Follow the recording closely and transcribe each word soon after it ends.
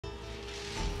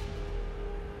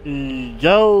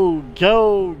Yo,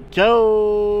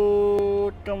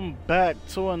 welcome back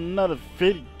to another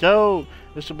video.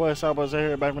 It's your boy Savageboiiza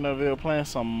here, back with another video, playing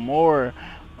some more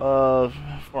of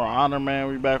For Honor, man.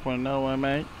 We back with another one,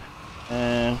 man.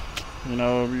 And, you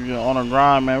know, we on a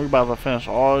grind, man. We about to finish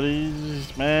all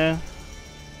these, man.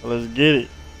 So let's get it.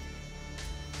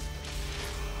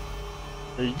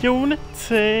 The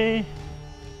Unity.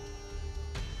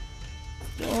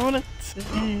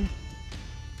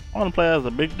 I want to play as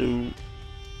a big dude.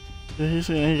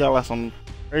 He got like some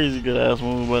crazy good ass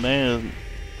moves, but then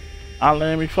not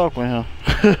letting me fuck with him.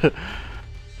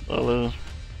 So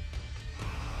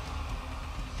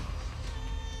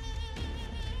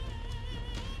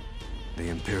the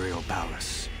Imperial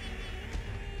Palace.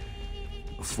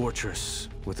 A fortress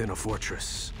within a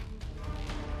fortress.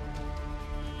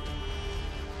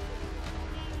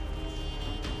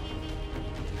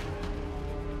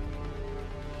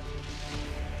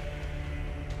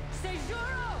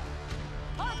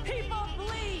 Our people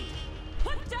bleed!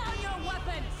 Put down your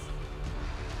weapons!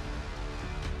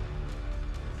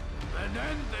 Then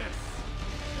end this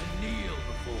and kneel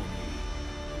before me.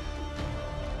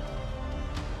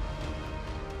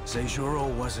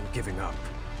 Savageboiiza wasn't giving up,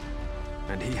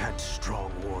 and he had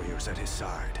strong warriors at his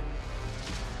side.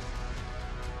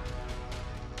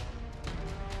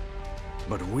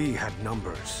 But we had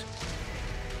numbers.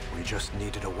 We just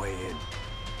needed a way in.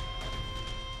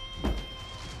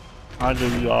 I'll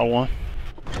give y'all one.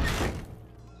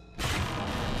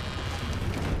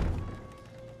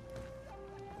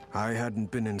 I hadn't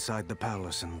been inside the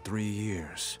palace in 3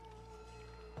 years.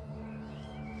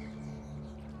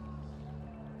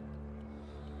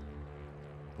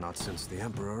 Not since the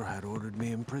Emperor had ordered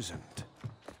me imprisoned.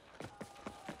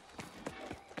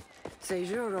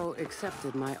 Savageboiiza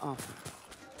accepted my offer.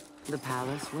 The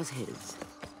palace was his.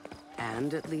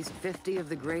 And at least 50 of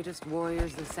the greatest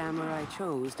warriors the samurai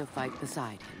chose to fight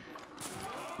beside him.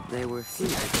 They were few.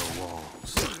 The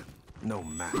walls. No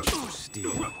match for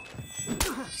steel.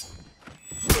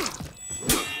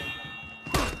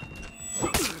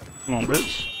 Come on,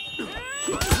 bitch.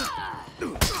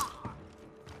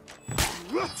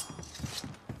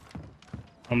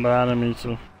 I'm bad at me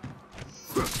too.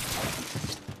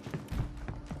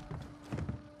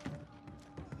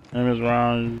 Name is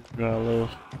round, you got a little.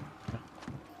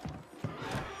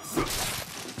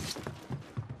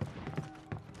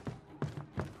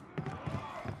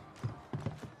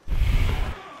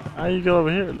 How you go over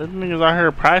here? These niggas out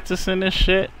here practicing this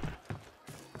shit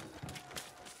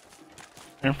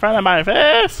in front of my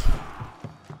face.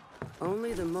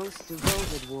 Only the most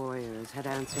devoted warriors had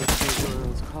answered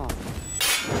Savageboiiza's call.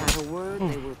 At a word,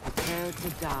 they were prepared to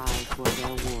die for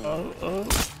their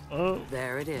war.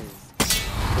 There it is. The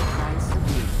price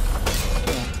of youth.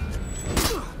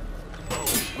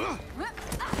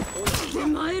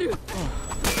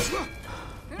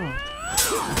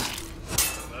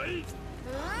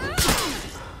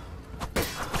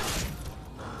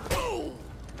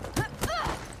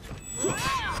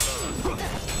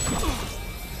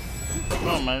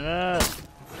 Oh my god.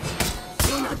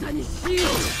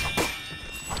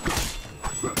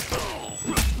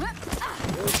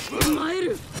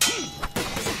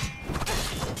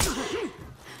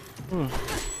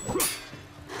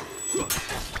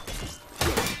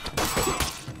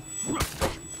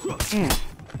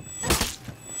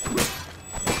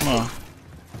 Come on.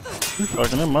 You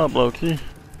fucking him up, low key.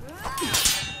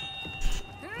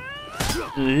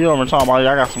 You over talking about,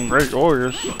 I got some great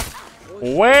warriors.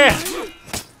 Where?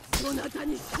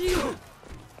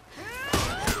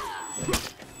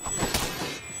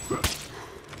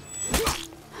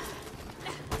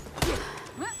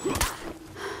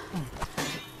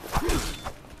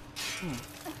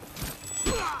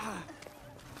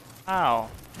 Ow.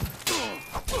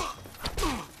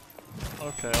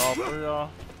 Okay, all three of y'all.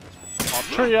 All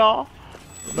three of y'all.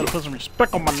 Better put some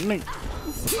respect on my knee.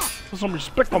 Put some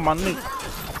respect on my knee.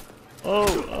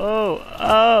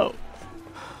 Oh.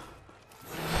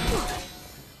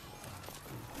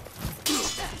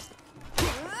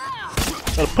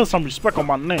 Better put some respect on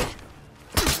my knee.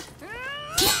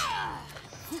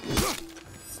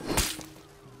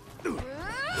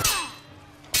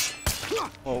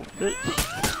 Oh, bitch.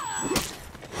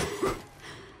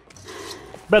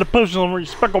 Better put some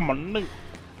respect on my knee.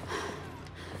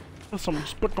 Put some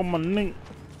respect on my knee.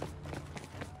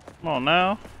 Come on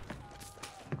now.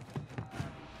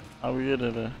 How we get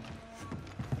it?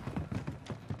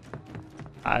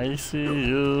 I see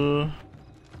you.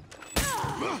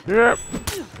 Yep.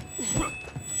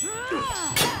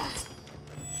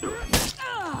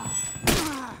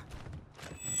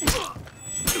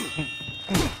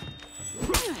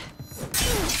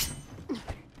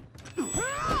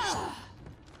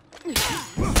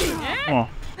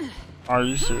 Are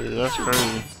you serious? That's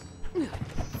crazy.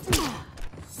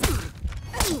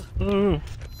 Ooh.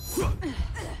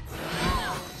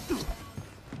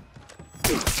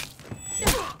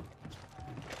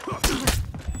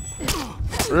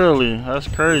 Really? That's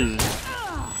crazy.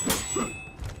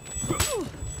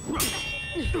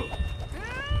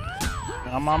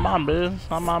 I'm on my business.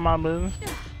 I'm on my business.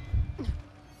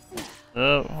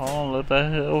 Yep, hold on, let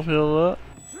that health heal up.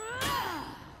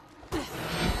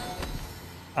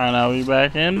 Alright, now we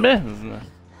back in business.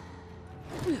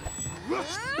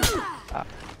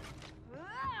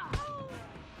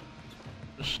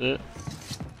 Shit.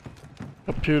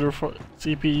 Computer for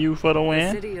CPU for the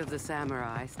win. The city of the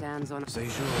samurai stands on.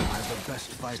 Seizure had the best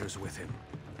fighters with him.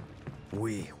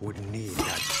 We would need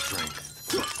that strength.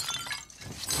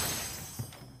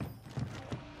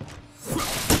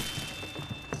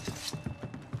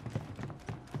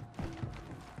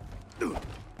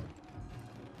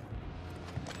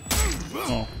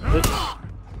 Oh, bitch.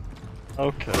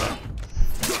 Okay.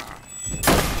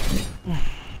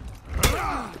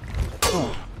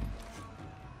 Oh.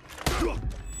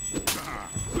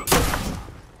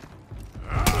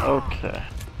 Okay.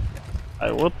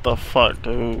 Hey, what the fuck,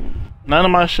 dude? None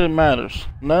of my shit matters.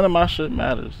 None of my shit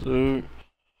matters, dude.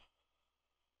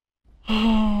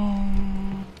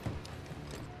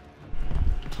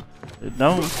 It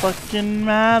don't fucking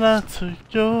matter to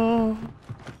you.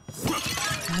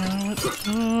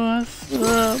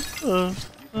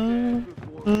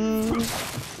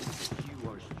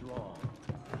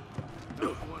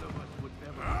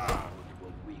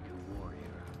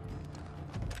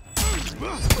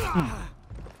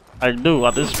 I do,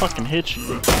 I just fucking hit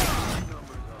you.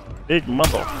 Big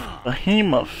mother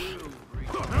behemoth.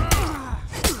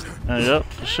 And yep,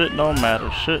 shit don't matter,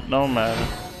 shit don't matter.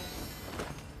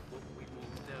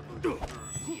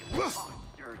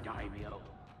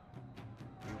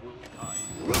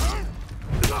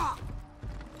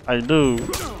 I do.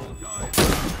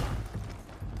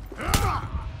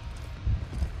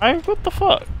 Hey, what the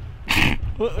fuck?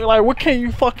 Like, what can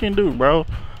you fucking do, bro?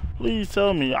 Please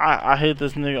tell me I hit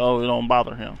this nigga, oh, it don't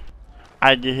bother him.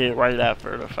 I get hit right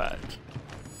after the fact.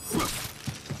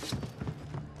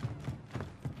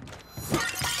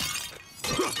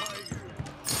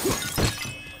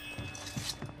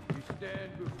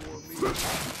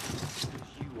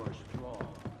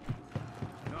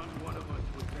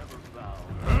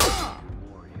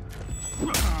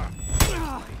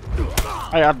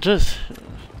 Hey, I just...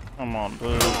 Come on,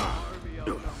 dude.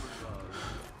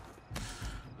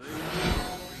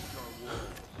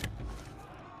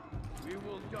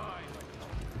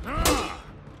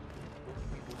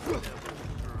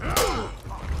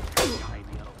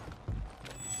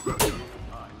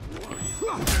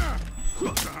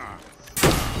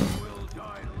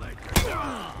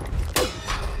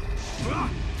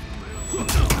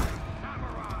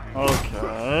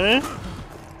 Okay.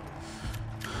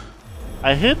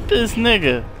 I hit this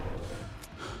nigga.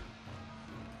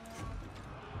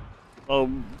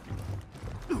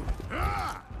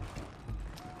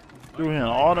 Threw him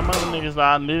all the other niggas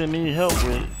that I didn't need help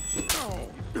with.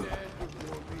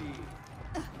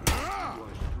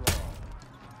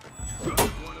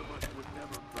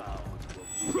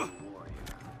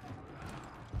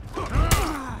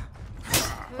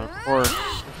 Of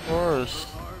course.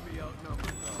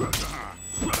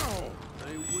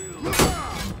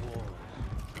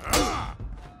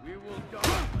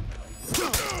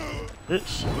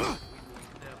 Bitch.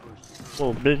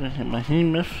 Little big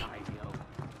behemoth.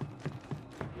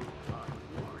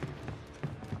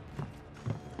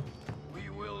 We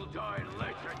will die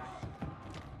legends.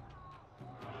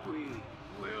 We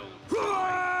will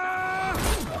die.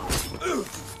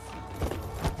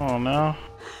 Oh no.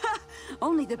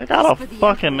 Only the They got a best for the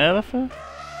fucking elephant?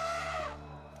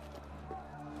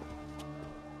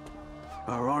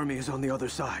 Our army is on the other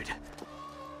side.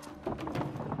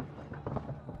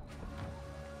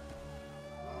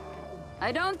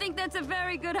 I don't think that's a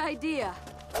very good idea.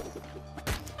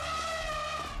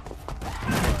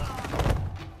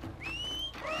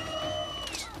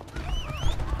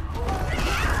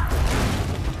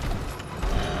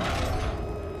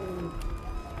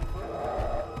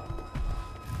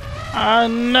 Oh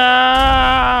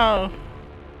no!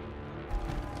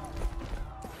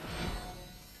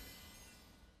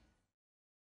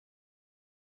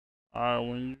 Alright,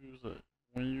 when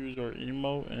you use your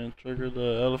emote and trigger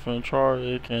the elephant charge,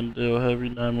 it can deal heavy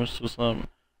damage to some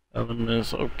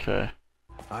elements. Okay.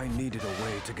 I needed a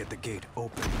way to get the gate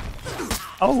open.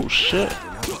 Oh shit.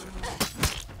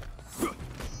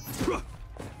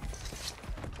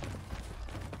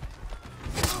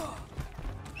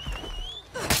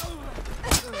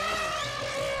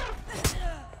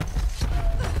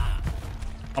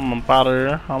 I'm on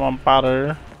powder. I'm on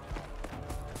powder.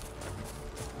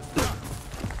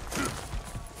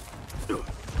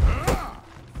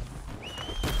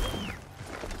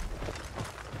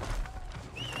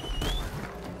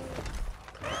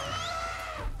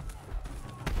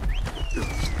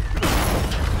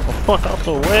 Oh, fuck out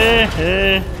the way.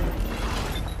 Hey.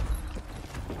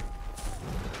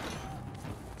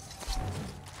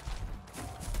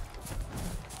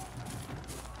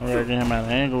 I gotta get him at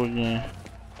an angle again.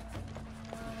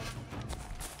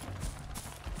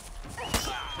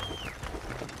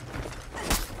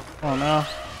 Come on now.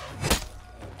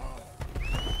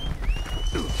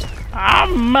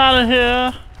 I'm out of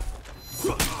here.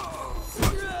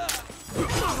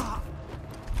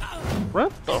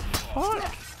 What the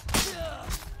fuck?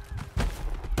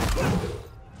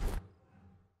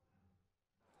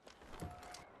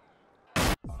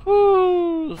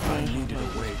 Ooh, I needed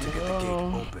a way to get the gate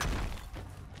open.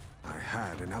 I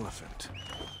had an elephant.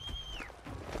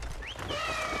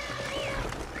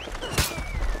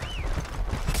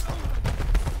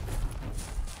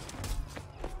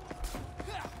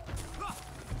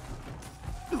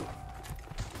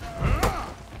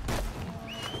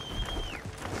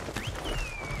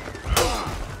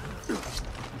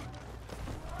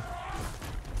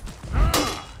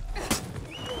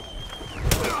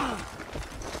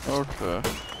 Okay.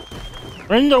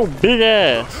 Bring your big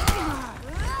ass.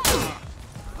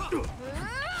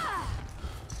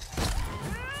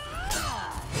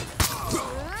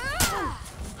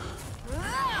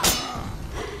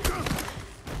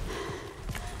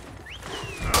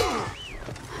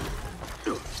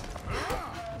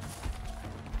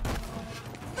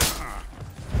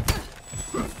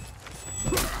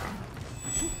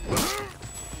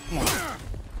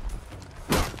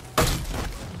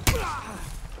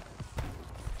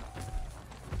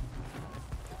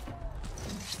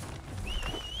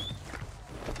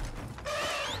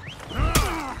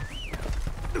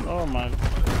 Oh my God.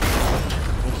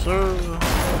 Yes, sir.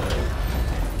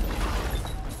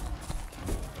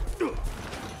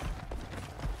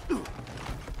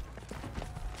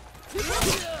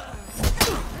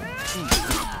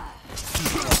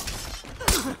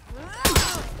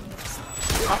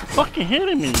 Stop fucking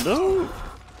hitting me, dude.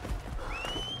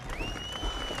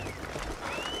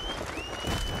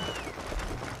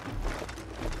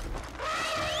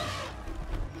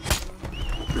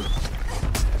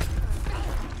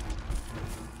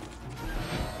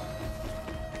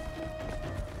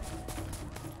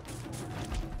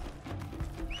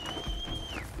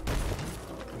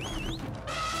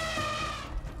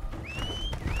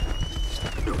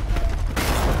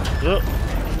 Yep.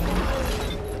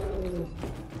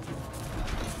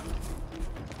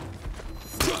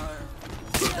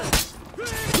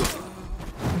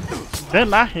 That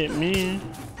not hit me.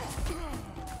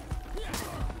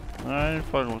 I ain't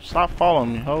fucking. Stop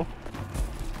following me, ho.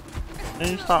 Can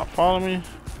you stop following me?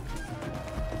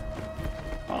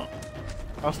 Oh,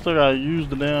 I still gotta use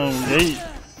the damn gate.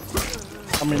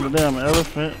 I mean the damn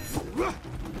elephant.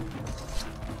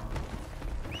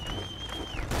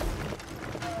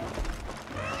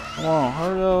 Come on,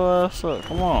 hurry your ass up.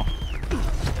 Come on.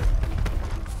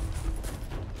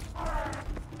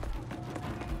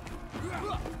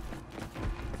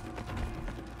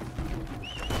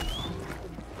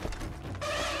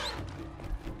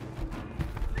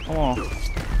 Come on.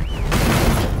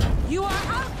 You are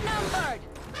outnumbered!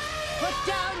 Put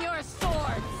down your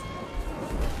swords!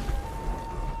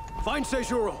 Find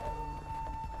Sejuro.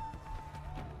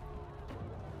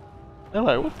 They're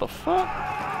like, what the fuck?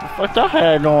 What the fuck y'all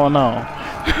had going on?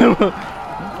 What the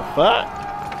fuck?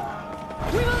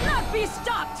 We will not be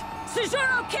stopped!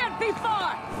 Sejuro can't be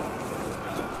far!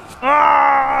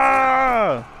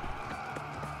 Ah!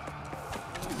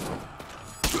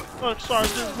 Fuck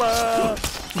Sergeant Bob!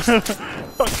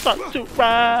 Fuck Sergeant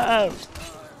Bob!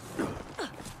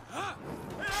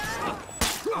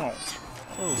 Oh.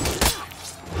 Oh.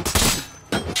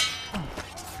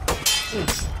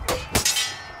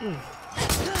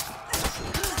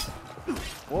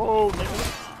 Whoa, nigga.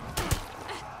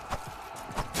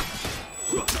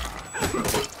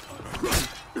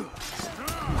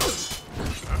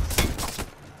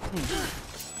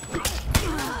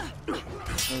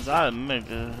 That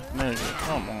nigga,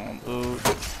 come on, dude.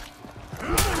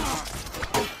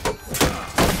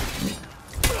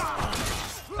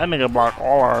 That nigga blocked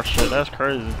all our shit, that's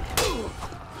crazy.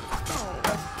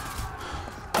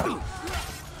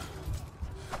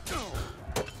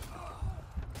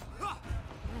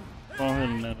 Keep on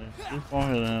hitting that nigga. Keep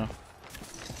on hitting him.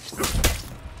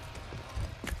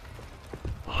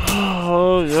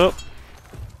 Oh, yep.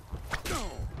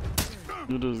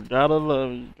 You just gotta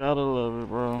love it. You gotta love it,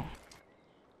 bro.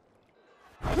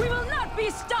 We will not be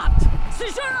stopped!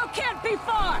 Sejuro can't be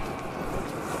far!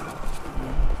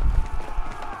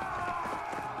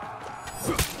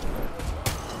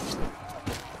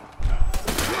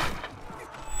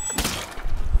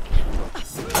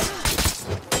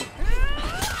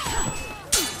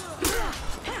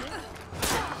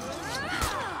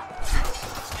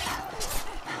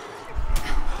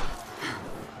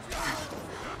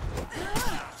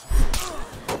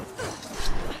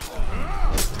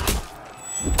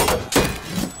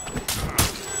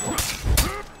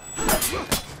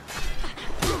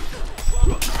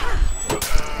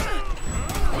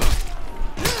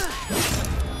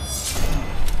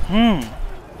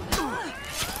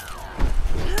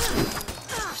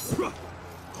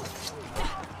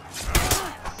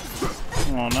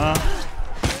 Come on now.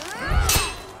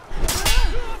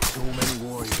 So many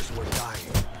warriors were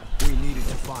dying. We needed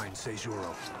to find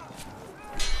Sejuro.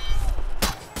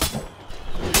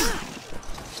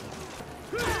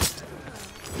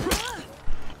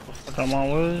 Come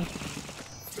on with it.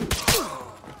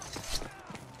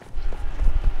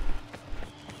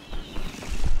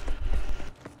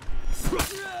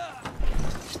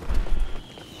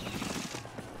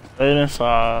 Stay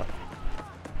inside.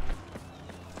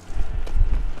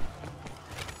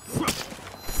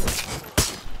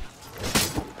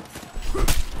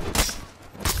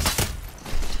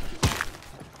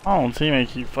 Oh, teammate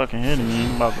keep fucking hitting me.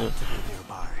 I'm about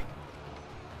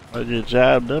to get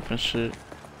jabbed up and shit.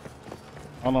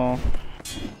 Hold on.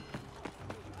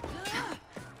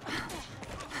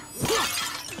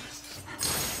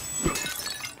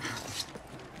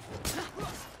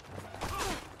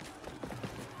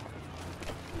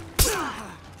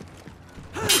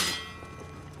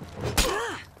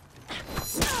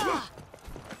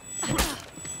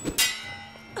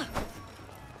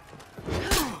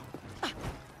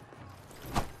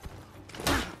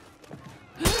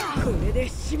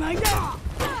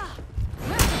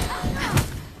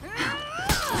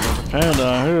 Pan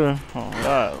down here. Oh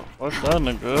god, fuck that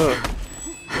nigga up.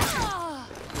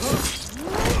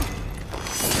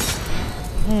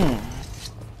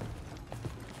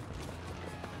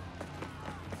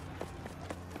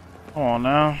 Come on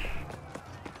now.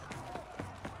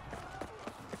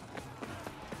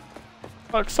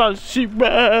 Fuck such shit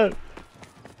bad.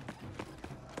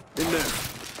 In there.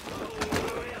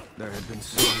 There had been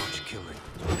so much killing.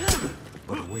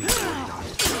 But we were not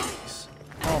enemies.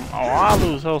 Oh, I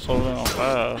lose health so damn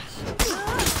fast.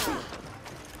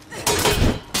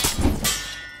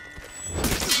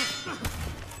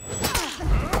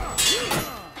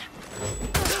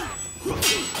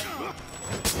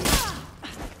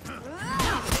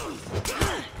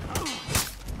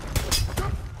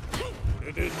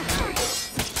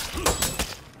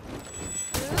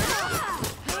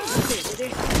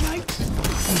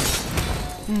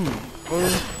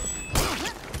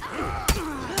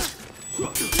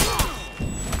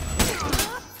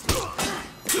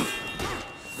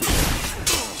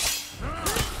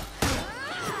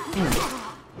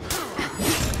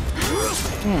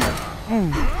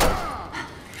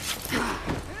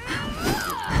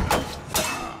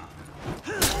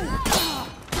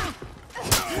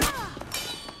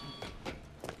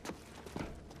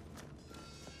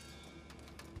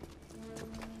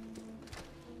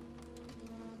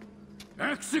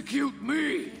 Execute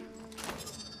me!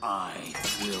 I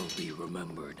will be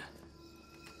remembered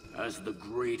as the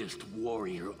greatest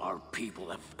warrior our people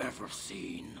have ever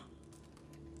seen.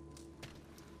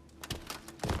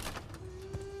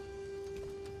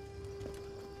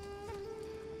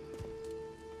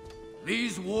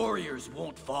 These warriors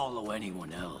won't follow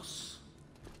anyone else.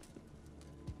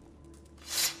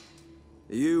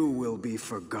 You will be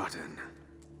forgotten.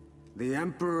 The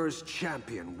Emperor's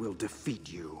champion will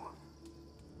defeat you.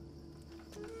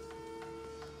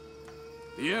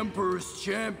 The Emperor's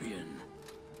champion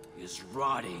is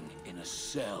rotting in a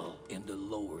cell in the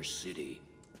lower city.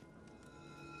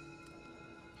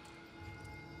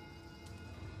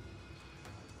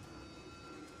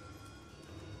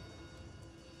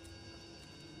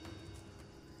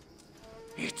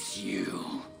 It's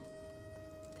you.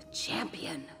 The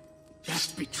champion.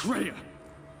 That betrayer.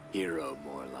 Hero,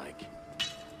 more like.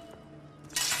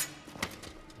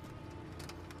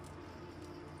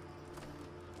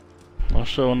 Oh,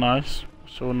 so nice.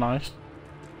 So nice.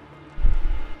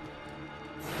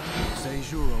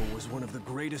 Sejuro was one of the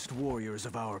greatest warriors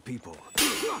of our people.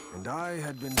 And I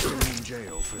had been sitting in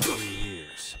jail for 3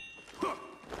 years.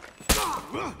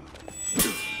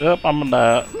 Yep, I'm gonna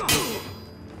die.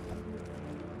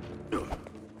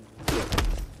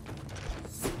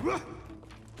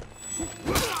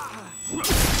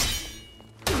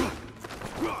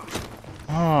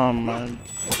 my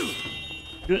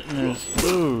goodness,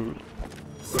 dude.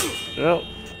 Yep.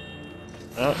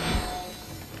 Yep.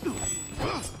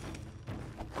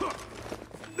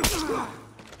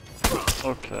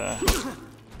 Okay.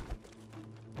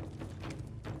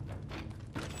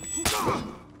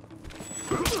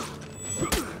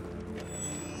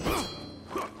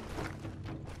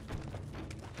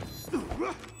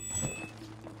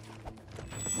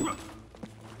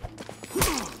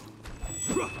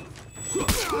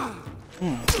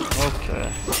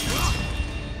 Okay.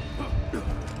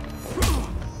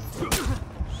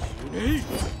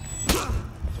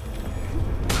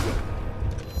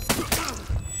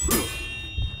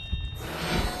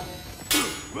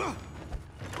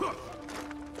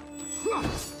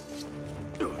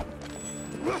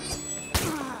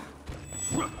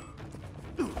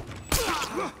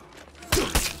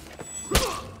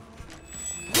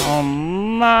 Oh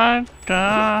my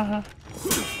God.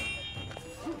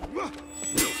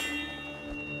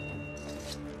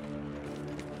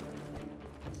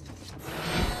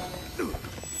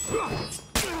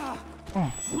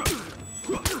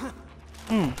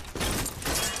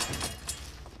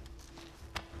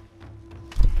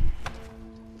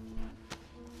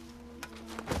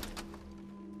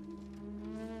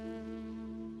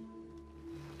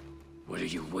 What are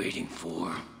you waiting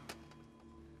for?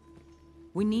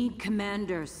 We need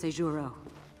Commander Seijuro.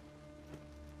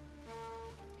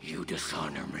 You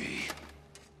dishonor me.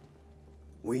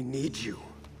 We need you.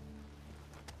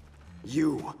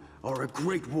 You are a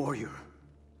great warrior.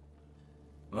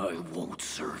 I won't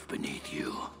serve beneath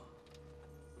you.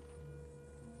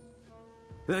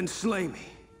 Then slay me.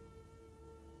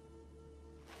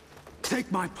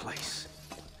 Take my place.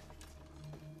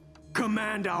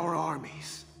 Command our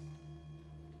armies.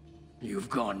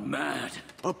 You've gone mad.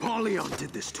 Apollyon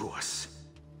did this to us.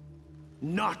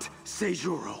 Not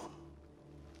Seijuro.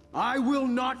 I will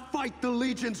not fight the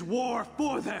Legion's war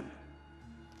for them.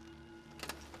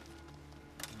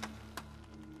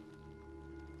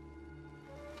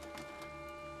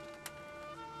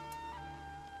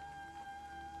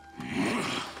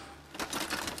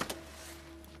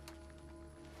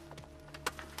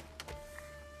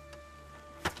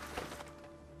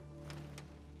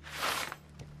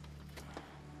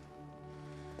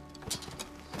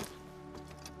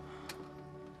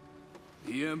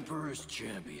 The Emperor's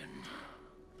champion.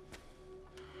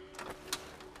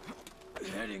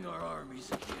 Heading our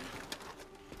armies again.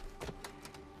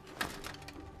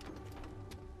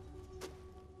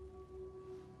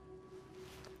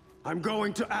 I'm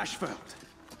going to Ashfeld.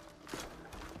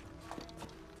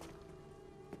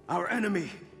 Our enemy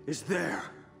is there.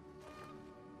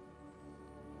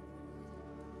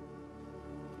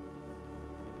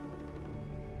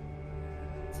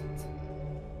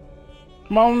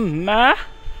 Come on now.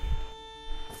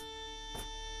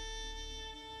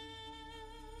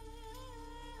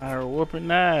 Alright,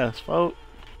 whooping ass, folks.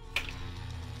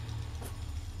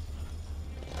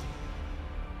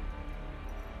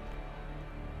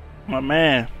 My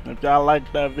man, if y'all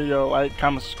like that video, like,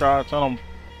 comment, subscribe, turn on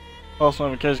post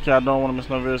notifications because I don't want to miss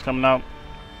no videos coming out.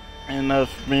 And that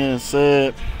being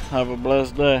said, have a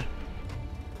blessed day.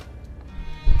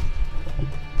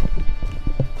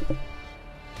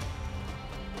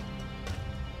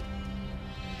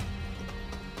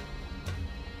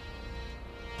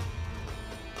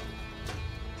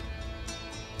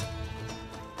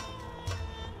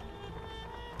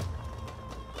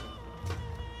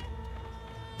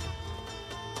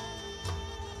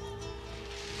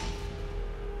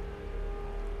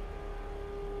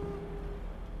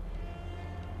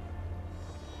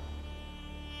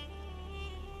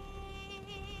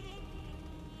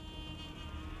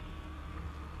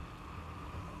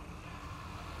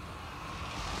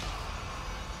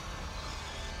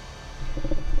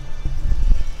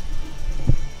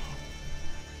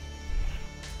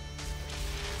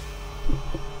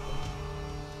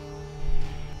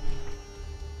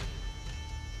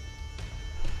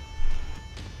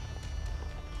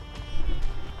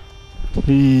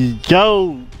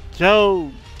 Yo,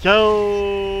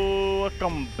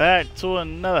 welcome back to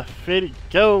another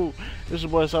video. This is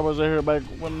your boy Savageboiiza here back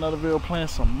with another video playing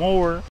some more